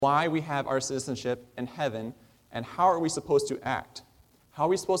why we have our citizenship in heaven, and how are we supposed to act. How are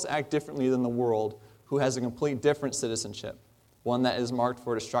we supposed to act differently than the world who has a complete different citizenship, one that is marked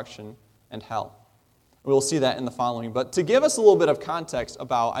for destruction and hell. We'll see that in the following. But to give us a little bit of context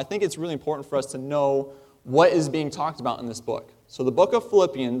about, I think it's really important for us to know what is being talked about in this book. So the book of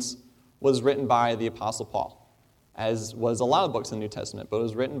Philippians was written by the Apostle Paul, as was a lot of books in the New Testament, but it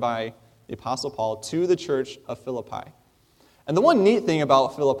was written by the Apostle Paul to the church of Philippi. And the one neat thing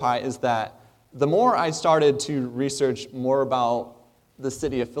about Philippi is that the more I started to research more about the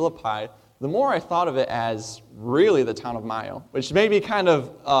city of Philippi, the more I thought of it as really the town of Mayo, which may be kind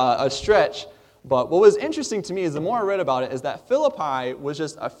of a stretch, but what was interesting to me is the more I read about it is that Philippi was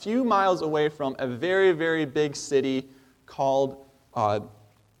just a few miles away from a very, very big city called,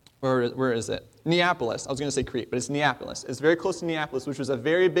 where is it? Neapolis. I was going to say Crete, but it's Neapolis. It's very close to Neapolis, which was a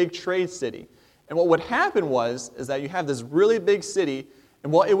very big trade city. And what would happen is that you have this really big city,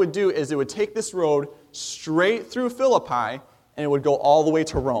 and what it would do is it would take this road straight through Philippi, and it would go all the way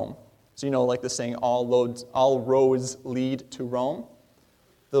to Rome. So like the saying, all roads lead to Rome.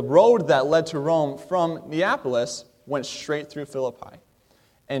 The road that led to Rome from Neapolis went straight through Philippi.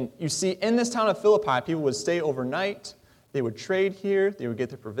 And you see, in this town of Philippi, people would stay overnight. They would trade here. They would get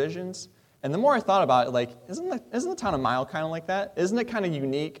their provisions. And the more I thought about it, isn't the town of Mile kind of like that? Isn't it kind of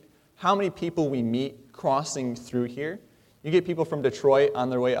unique how many people we meet crossing through here? You get people from Detroit on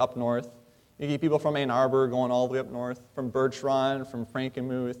their way up north. You get people from Ann Arbor going all the way up north, from Birch Run, from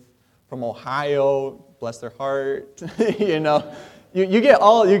Frankenmuth, from Ohio, bless their heart. You get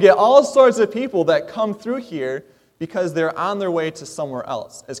all sorts of people that come through here because they're on their way to somewhere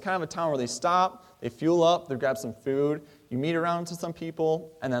else. It's kind of a town where they stop, they fuel up, they grab some food, you meet around to some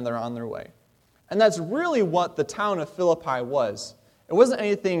people, and then they're on their way. And that's really what the town of Philippi was. It wasn't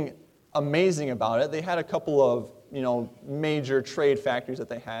anything amazing about it. They had a couple of major trade factories that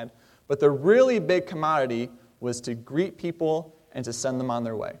they had, but the really big commodity was to greet people and to send them on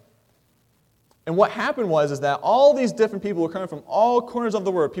their way. And what happened is that all these different people were coming from all corners of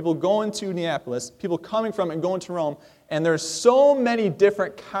the world, people going to Neapolis, people coming from and going to Rome, and there's so many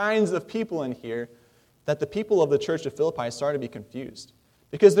different kinds of people in here that the people of the church of Philippi started to be confused.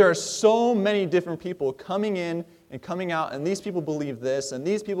 Because there are so many different people coming in and coming out, and these people believe this, and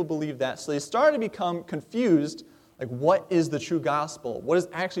these people believe that. So they started to become confused, what is the true gospel? What is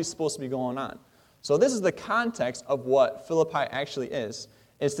actually supposed to be going on? So this is the context of what Philippi actually is.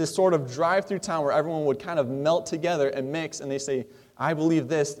 It's this sort of drive-through town where everyone would kind of melt together and mix, and they say, I believe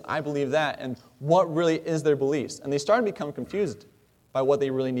this, I believe that, and what really is their beliefs? And they started to become confused by what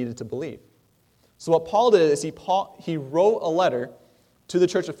they really needed to believe. So what Paul did is he wrote a letter to the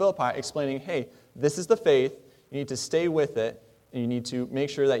church of Philippi explaining, hey, this is the faith, you need to stay with it, and you need to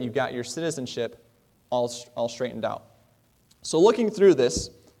make sure that you've got your citizenship all straightened out. So looking through this,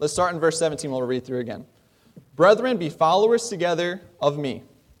 let's start in verse 17, we'll read through again. Brethren, be followers together of me,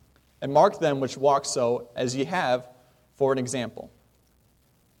 and mark them which walk so as ye have for an example.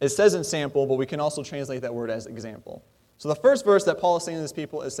 It says ensample, but we can also translate that word as example. So the first verse that Paul is saying to these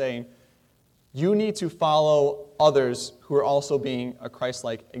people is saying, you need to follow others who are also being a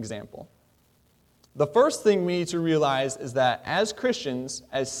Christ-like example. The first thing we need to realize is that as Christians,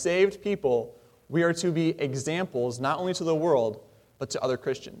 as saved people, we are to be examples not only to the world, but to other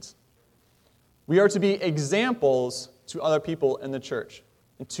Christians. We are to be examples to other people in the church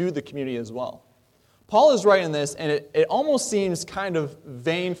and to the community as well. Paul is writing this, and it almost seems kind of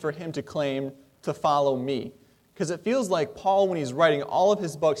vain for him to claim to follow me. Because it feels like Paul, when he's writing all of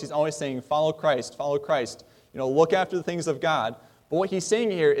his books, he's always saying, follow Christ, look after the things of God. But what he's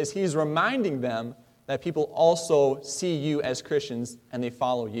saying here is he's reminding them that people also see you as Christians and they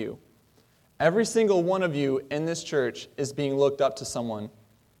follow you. Every single one of you in this church is being looked up to someone,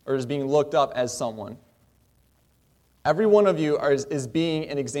 or is being looked up as someone. Every one of you is being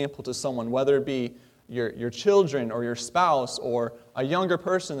an example to someone, whether it be your children or your spouse or a younger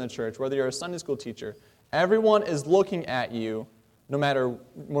person in the church, whether you're a Sunday school teacher. Everyone is looking at you, no matter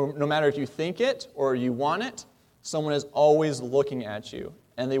if you think it or you want it, someone is always looking at you,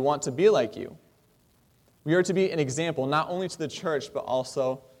 and they want to be like you. We are to be an example, not only to the church, but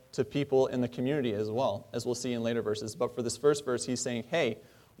also to people in the community as well, as we'll see in later verses. But for this first verse, he's saying, hey,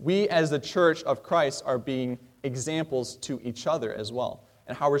 we as the church of Christ are being examples to each other as well,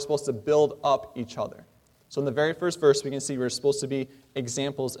 and how we're supposed to build up each other. So in the very first verse, we can see we're supposed to be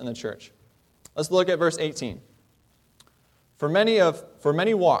examples in the church. Let's look at verse 18. For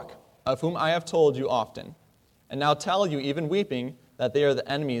many walk, of whom I have told you often, and now tell you, even weeping, that they are the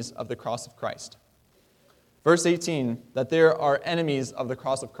enemies of the cross of Christ. Verse 18, that there are enemies of the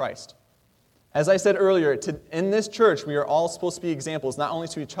cross of Christ. As I said earlier, in this church, we are all supposed to be examples, not only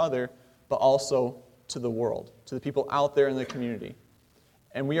to each other, but also to the world, to the people out there in the community.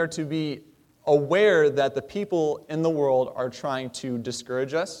 And we are to be aware that the people in the world are trying to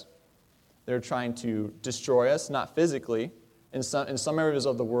discourage us. They're trying to destroy us, not physically. In some areas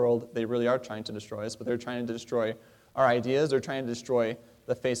of the world, they really are trying to destroy us, but they're trying to destroy our ideas. They're trying to destroy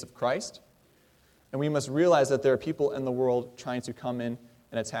the face of Christ. And we must realize that there are people in the world trying to come in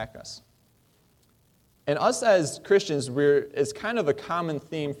and attack us. And us as Christians, it's kind of a common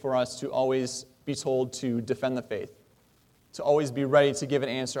theme for us to always be told to defend the faith, to always be ready to give an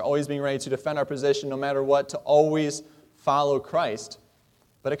answer, always being ready to defend our position no matter what, to always follow Christ.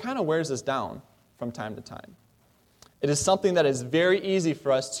 But it kind of wears us down from time to time. It is something that is very easy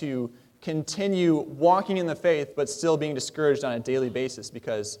for us to continue walking in the faith, but still being discouraged on a daily basis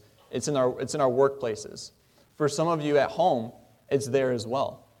because it's in our workplaces. For some of you at home, it's there as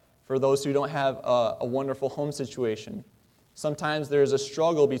well. For those who don't have a wonderful home situation, sometimes there's a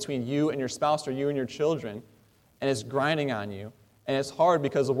struggle between you and your spouse or you and your children, and it's grinding on you. And it's hard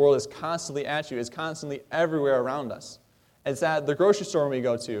because the world is constantly at you. It's constantly everywhere around us. It's at the grocery store we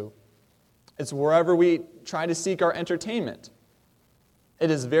go to. It's wherever we try to seek our entertainment. It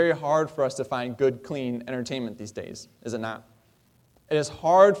is very hard for us to find good, clean entertainment these days, is it not? It is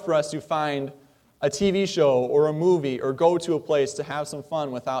hard for us to find a TV show or a movie or go to a place to have some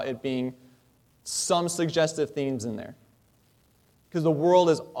fun without it being some suggestive themes in there. Because the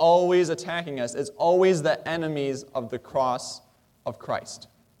world is always attacking us. It's always the enemies of the cross of Christ.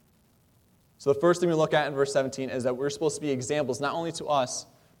 So the first thing we look at in verse 17 is that we're supposed to be examples not only to us,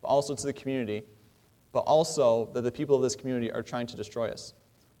 but also to the community, but also that the people of this community are trying to destroy us.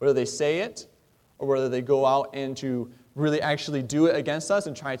 Whether they say it, or whether they go out and to really actually do it against us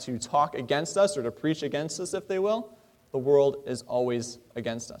and try to talk against us or to preach against us, if they will, the world is always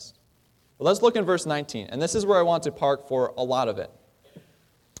against us. Well, let's look in verse 19, and this is where I want to park for a lot of it.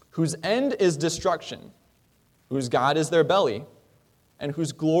 Whose end is destruction, whose God is their belly, and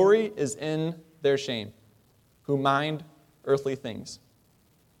whose glory is in their shame, who mind earthly things.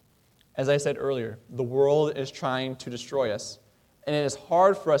 As I said earlier, the world is trying to destroy us. And it is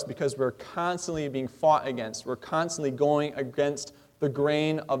hard for us because we're constantly being fought against. We're constantly going against the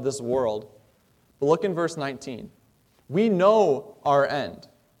grain of this world. But look in verse 19. We know our end,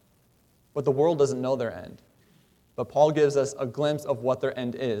 but the world doesn't know their end. But Paul gives us a glimpse of what their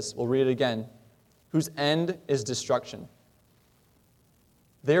end is. We'll read it again. Whose end is destruction.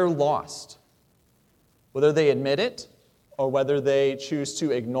 They're lost. Whether they admit it or whether they choose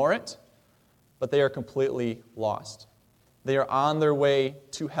to ignore it, but they are completely lost. They are on their way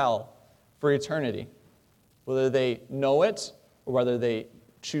to hell for eternity. Whether they know it or whether they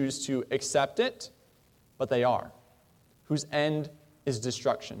choose to accept it, but they are. Whose end is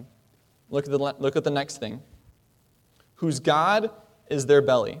destruction. Look at the next thing. Whose God is their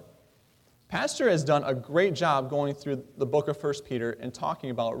belly. Pastor has done a great job going through the book of 1 Peter and talking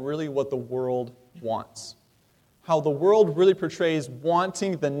about really what the world wants. How the world really portrays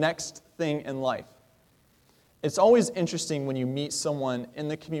wanting the next thing in life. It's always interesting when you meet someone in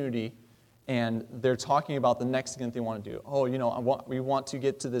the community and they're talking about the next thing that they want to do. Oh, we want to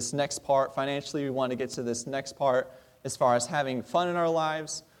get to this next part financially. We want to get to this next part as far as having fun in our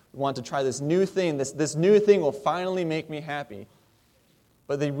lives. We want to try this new thing. This new thing will finally make me happy.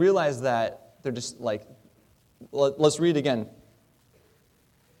 But they realize that they're just like, let's read again.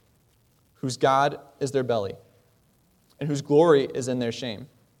 Whose God is their belly, and whose glory is in their shame,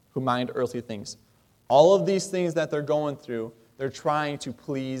 who mind earthly things. All of these things that they're going through, they're trying to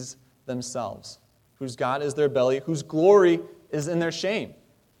please themselves. Whose God is their belly, whose glory is in their shame.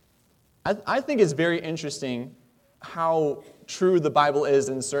 I think it's very interesting how true the Bible is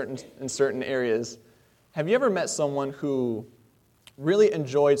in certain areas. Have you ever met someone who really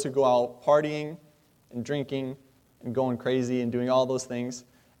enjoyed to go out partying and drinking and going crazy and doing all those things?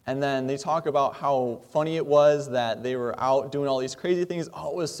 And then they talk about how funny it was that they were out doing all these crazy things.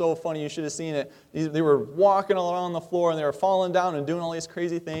 Oh, it was so funny. You should have seen it. They were walking around the floor and they were falling down and doing all these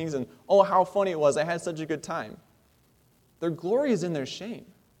crazy things. And oh, how funny it was. I had such a good time. Their glory is in their shame.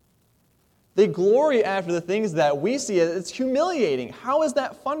 They glory after the things that we see as it's humiliating. How is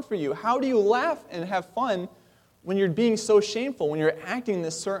that fun for you? How do you laugh and have fun when you're being so shameful, when you're acting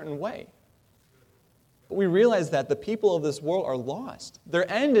this certain way? But we realize that the people of this world are lost. Their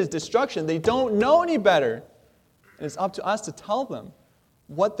end is destruction. They don't know any better. And it's up to us to tell them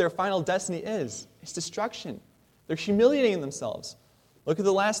what their final destiny is. It's destruction. They're humiliating themselves. Look at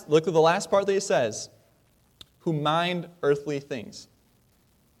the last part that he says. Who mind earthly things.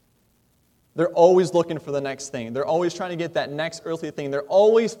 They're always looking for the next thing. They're always trying to get that next earthly thing. They're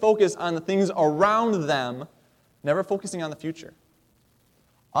always focused on the things around them, never focusing on the future.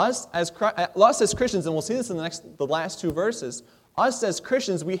 Us as Christians, and we'll see this in the last two verses, us as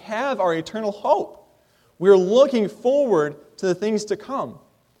Christians, we have our eternal hope. We're looking forward to the things to come.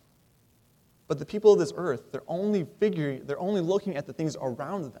 But the people of this earth, they're only looking at the things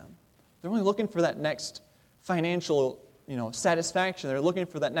around them. They're only looking for that next financial satisfaction. They're looking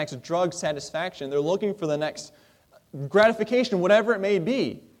for that next drug satisfaction. They're looking for the next gratification, whatever it may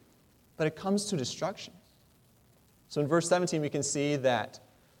be. But it comes to destruction. So in verse 17, we can see that,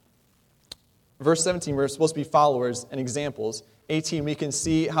 verse 17, we're supposed to be followers and examples. 18, we can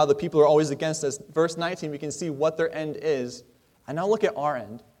see how the people are always against us. Verse 19, we can see what their end is. And now look at our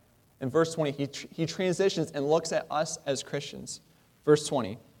end. In verse 20, he transitions and looks at us as Christians. Verse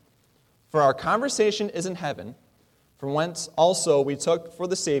 20, for our conversation is in heaven, from whence also we took for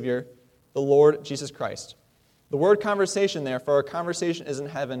the Savior, the Lord Jesus Christ. The word conversation there, for our conversation is in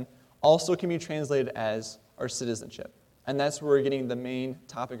heaven, also can be translated as our citizenship. And that's where we're getting the main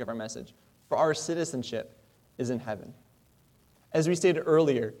topic of our message. For our citizenship is in heaven. As we stated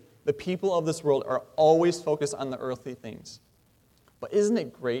earlier, the people of this world are always focused on the earthly things. But isn't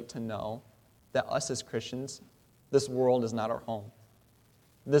it great to know that us as Christians, this world is not our home?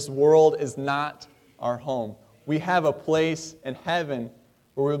 This world is not our home. We have a place in heaven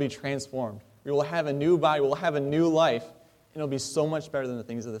where we will be transformed. We will have a new body, we will have a new life, and it will be so much better than the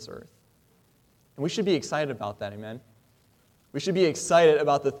things of this earth. And we should be excited about that, amen? We should be excited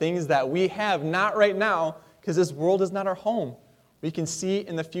about the things that we have, not right now, because this world is not our home. We can see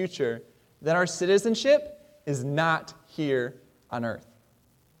in the future that our citizenship is not here on earth.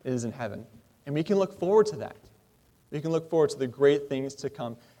 It is in heaven. And we can look forward to that. We can look forward to the great things to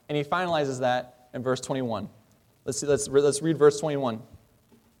come. And he finalizes that in verse 21. Let's read verse 21.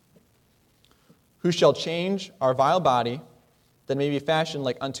 Who shall change our vile body, that may be fashioned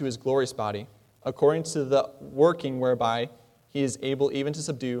like unto his glorious body, according to the working whereby he is able even to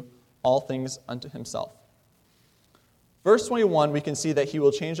subdue all things unto himself. Verse 21, we can see that he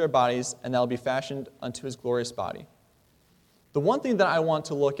will change our bodies, and that will be fashioned unto his glorious body. The one thing that I want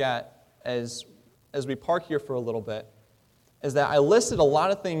to look at as we park here for a little bit is that I listed a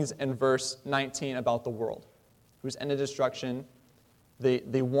lot of things in verse 19 about the world, whose end of destruction.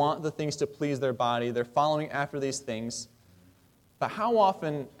 They want the things to please their body. They're following after these things. But how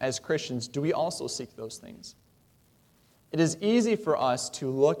often, as Christians, do we also seek those things? It is easy for us to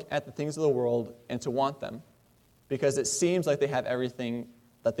look at the things of the world and to want them because it seems like they have everything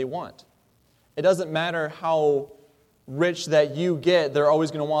that they want. It doesn't matter how rich that you get, they're always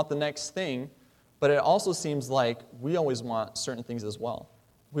going to want the next thing. But it also seems like we always want certain things as well.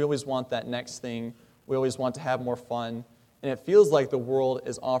 We always want that next thing. We always want to have more fun. And it feels like the world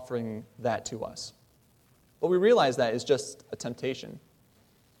is offering that to us. But we realize that is just a temptation.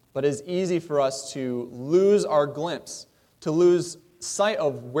 But it's easy for us to lose our glimpse, to lose sight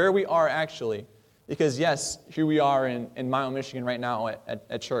of where we are actually. Because yes, here we are in Mile, Michigan right now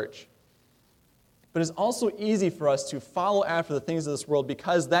at church. But it's also easy for us to follow after the things of this world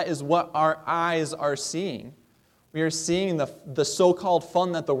because that is what our eyes are seeing. We are seeing the so-called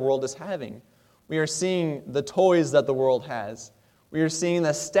fun that the world is having. We are seeing the toys that the world has. We are seeing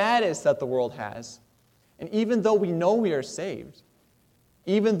the status that the world has. And even though we know we are saved,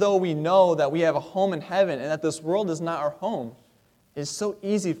 even though we know that we have a home in heaven and that this world is not our home, it is so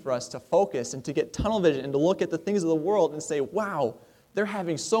easy for us to focus and to get tunnel vision and to look at the things of the world and say, wow, they're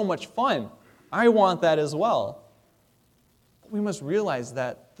having so much fun. I want that as well. But we must realize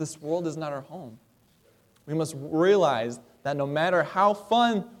that this world is not our home. We must realize that no matter how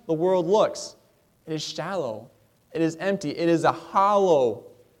fun the world looks, it is shallow. It is empty. It is a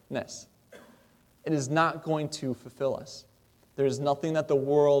hollowness. It is not going to fulfill us. There is nothing that the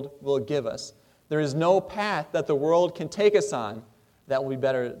world will give us. There is no path that the world can take us on that will be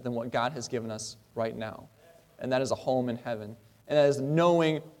better than what God has given us right now. And that is a home in heaven. And that is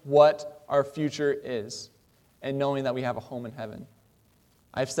knowing what our future is and knowing that we have a home in heaven.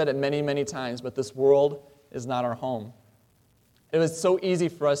 I've said it many, many times, but this world is not our home. It was so easy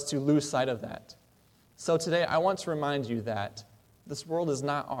for us to lose sight of that. So today I want to remind you that this world is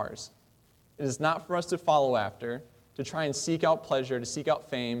not ours. It is not for us to follow after, to try and seek out pleasure, to seek out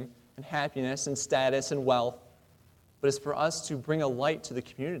fame and happiness and status and wealth, but it's for us to bring a light to the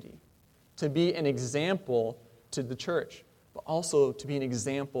community, to be an example to the church, but also to be an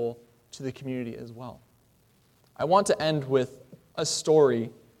example to the community as well. I want to end with a story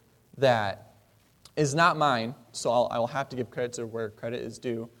that is not mine, so I'll have to give credit to where credit is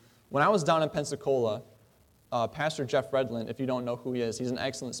due. When I was down in Pensacola, Pastor Jeff Redlin, if you don't know who he is, he's an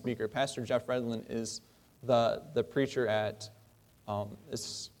excellent speaker. Pastor Jeff Redlin is the preacher at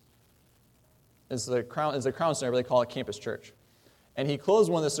is the Crown Center, but they call it Campus Church. And he closed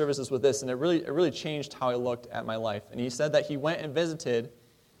one of the services with this, and it really changed how I looked at my life. And he said that he went and visited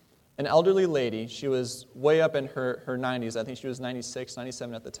an elderly lady. She was way up in her 90s. I think she was 96,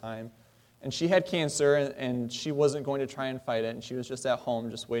 97 at the time. And she had cancer, and she wasn't going to try and fight it. And she was just at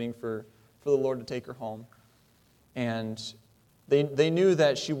home, just waiting for the Lord to take her home. And they knew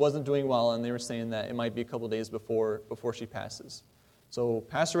that she wasn't doing well, and they were saying that it might be a couple days before she passes. So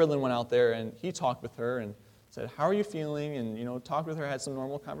Pastor Redlin went out there, and he talked with her and said, "How are you feeling?" And, talked with her, had some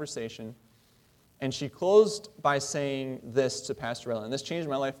normal conversation. And she closed by saying this to Pastor Redlin. This changed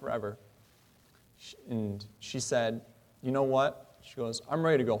my life forever. And she said, "You know what?" She goes, "I'm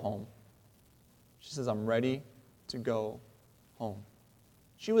ready to go home." She says, "I'm ready to go home."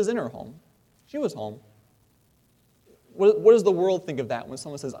 She was in her home. She was home. What does the world think of that when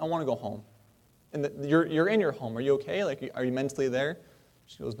someone says, "I want to go home"? And you're in your home. Are you okay? Are you mentally there?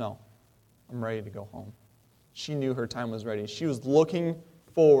 She goes, "No, I'm ready to go home." She knew her time was ready. She was looking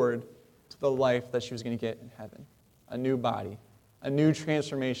forward to the life that she was going to get in heaven. A new body, a new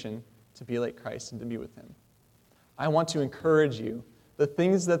transformation to be like Christ and to be with Him. I want to encourage you. The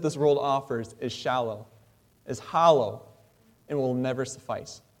things that this world offers is shallow, is hollow, and will never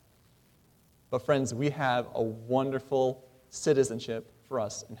suffice. But friends, we have a wonderful citizenship for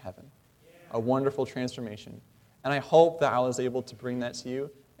us in heaven. A wonderful transformation. And I hope that I was able to bring that to you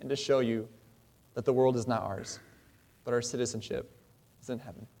and to show you that the world is not ours, but our citizenship is in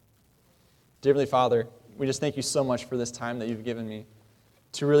heaven. Dear Heavenly Father, we just thank you so much for this time that you've given me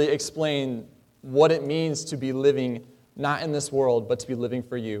to really explain what it means to be living not in this world, but to be living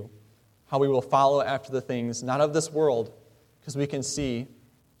for you. How we will follow after the things, not of this world, because we can see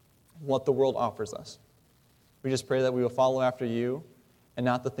what the world offers us. We just pray that we will follow after you and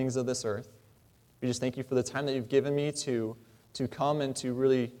not the things of this earth. We just thank you for the time that you've given me to come and to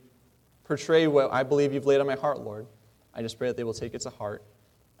really portray what I believe you've laid on my heart, Lord. I just pray that they will take it to heart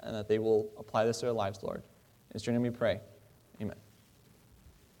and that they will apply this to their lives, Lord. In your name we pray. Amen.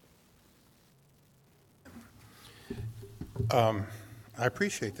 I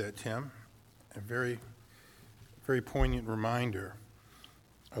appreciate that, Tim. A very, very poignant reminder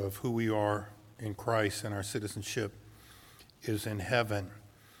of who we are in Christ, and our citizenship is in heaven.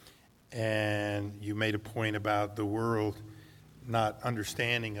 And you made a point about the world not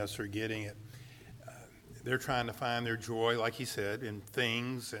understanding us or getting it. They're trying to find their joy, like he said, in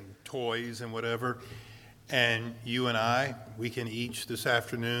things and toys and whatever. And you and I, we can each this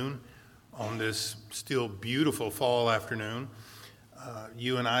afternoon, on this still beautiful fall afternoon,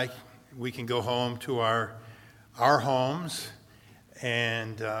 you and I, we can go home to our homes,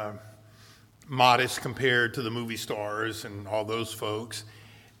 and modest compared to the movie stars and all those folks,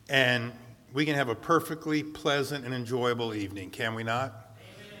 and we can have a perfectly pleasant and enjoyable evening, can we not?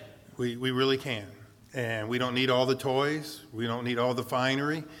 Amen. We really can. And we don't need all the toys. We don't need all the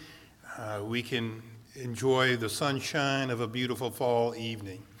finery. We can enjoy the sunshine of a beautiful fall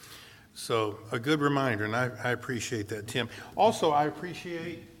evening. So a good reminder, and I appreciate that, Tim. Also, I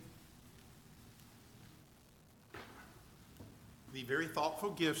appreciate the very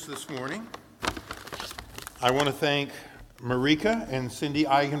thoughtful gifts this morning. I want to thank Marika and Cindy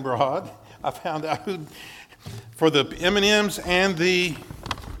Eigenbrod. I found out for the M&Ms and the,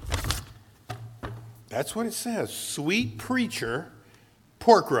 that's what it says, Sweet Preacher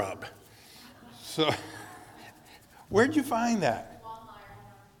pork rub. So, where'd you find that?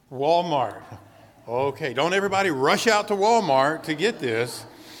 Walmart. Okay, don't everybody rush out to Walmart to get this,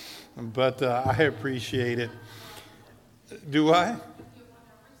 but I appreciate it. Do I?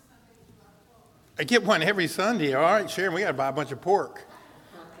 I get one every Sunday. All right, Sharon, we got to buy a bunch of pork.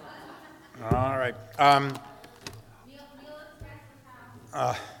 All right.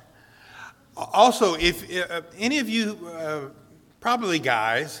 Also, if any of you, probably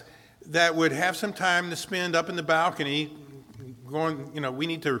guys, that would have some time to spend up in the balcony, going, we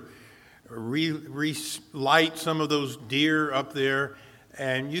need to relight some of those deer up there,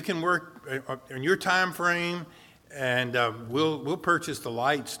 and you can work in your time frame, and we'll purchase the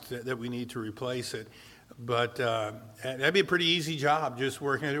lights that we need to replace it. But that'd be a pretty easy job, just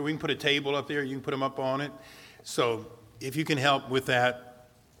working it. We can put a table up there. You can put them up on it. So if you can help with that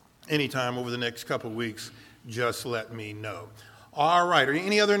anytime over the next couple of weeks, just let me know. All right. Are there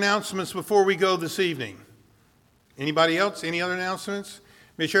any other announcements before we go this evening? Anybody else? Any other announcements?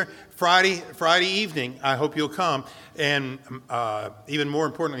 Make sure Friday evening, I hope you'll come. And even more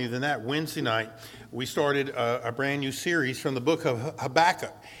importantly than that, Wednesday night, we started a brand new series from the book of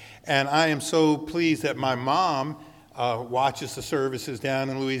Habakkuk. And I am so pleased that my mom watches the services down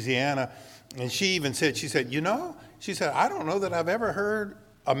in Louisiana. And she even said, she said, I don't know that I've ever heard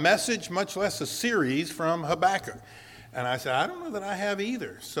a message, much less a series from Habakkuk. And I said, I don't know that I have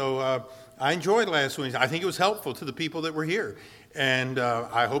either. So I enjoyed last Wednesday. I think it was helpful to the people that were here. And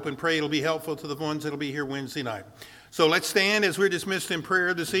I hope and pray it'll be helpful to the ones that'll be here Wednesday night. So let's stand as we're dismissed in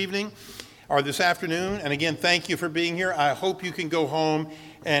prayer this evening or this afternoon. And again, thank you for being here. I hope you can go home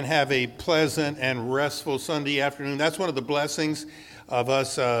and have a pleasant and restful Sunday afternoon. That's one of the blessings of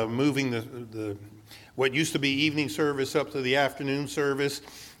us moving the what used to be evening service up to the afternoon service.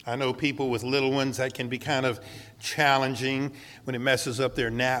 I know people with little ones, that can be kind of challenging when it messes up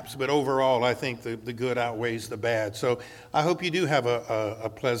their naps. But overall, I think the good outweighs the bad. So I hope you do have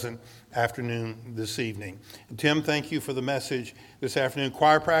a pleasant afternoon this evening. And Tim, thank you for the message this afternoon.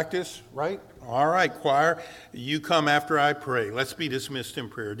 Choir practice, right? All right, choir, you come after I pray. Let's be dismissed in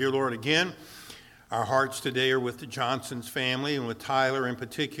prayer. Dear Lord, again, our hearts today are with the Johnson's family and with Tyler in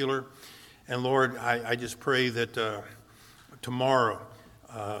particular. And Lord, I just pray that tomorrow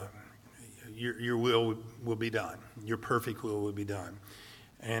your will be done. Your perfect will be done.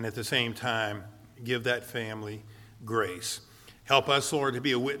 And at the same time, give that family grace. Help us, Lord, to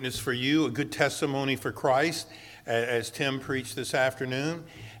be a witness for you, a good testimony for Christ, as Tim preached this afternoon.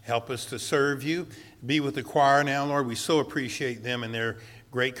 Help us to serve you. Be with the choir now, Lord. We so appreciate them and their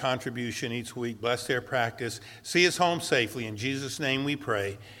great contribution each week. Bless their practice. See us home safely. In Jesus' name we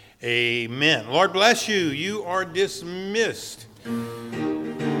pray. Amen. Lord bless you. You are dismissed.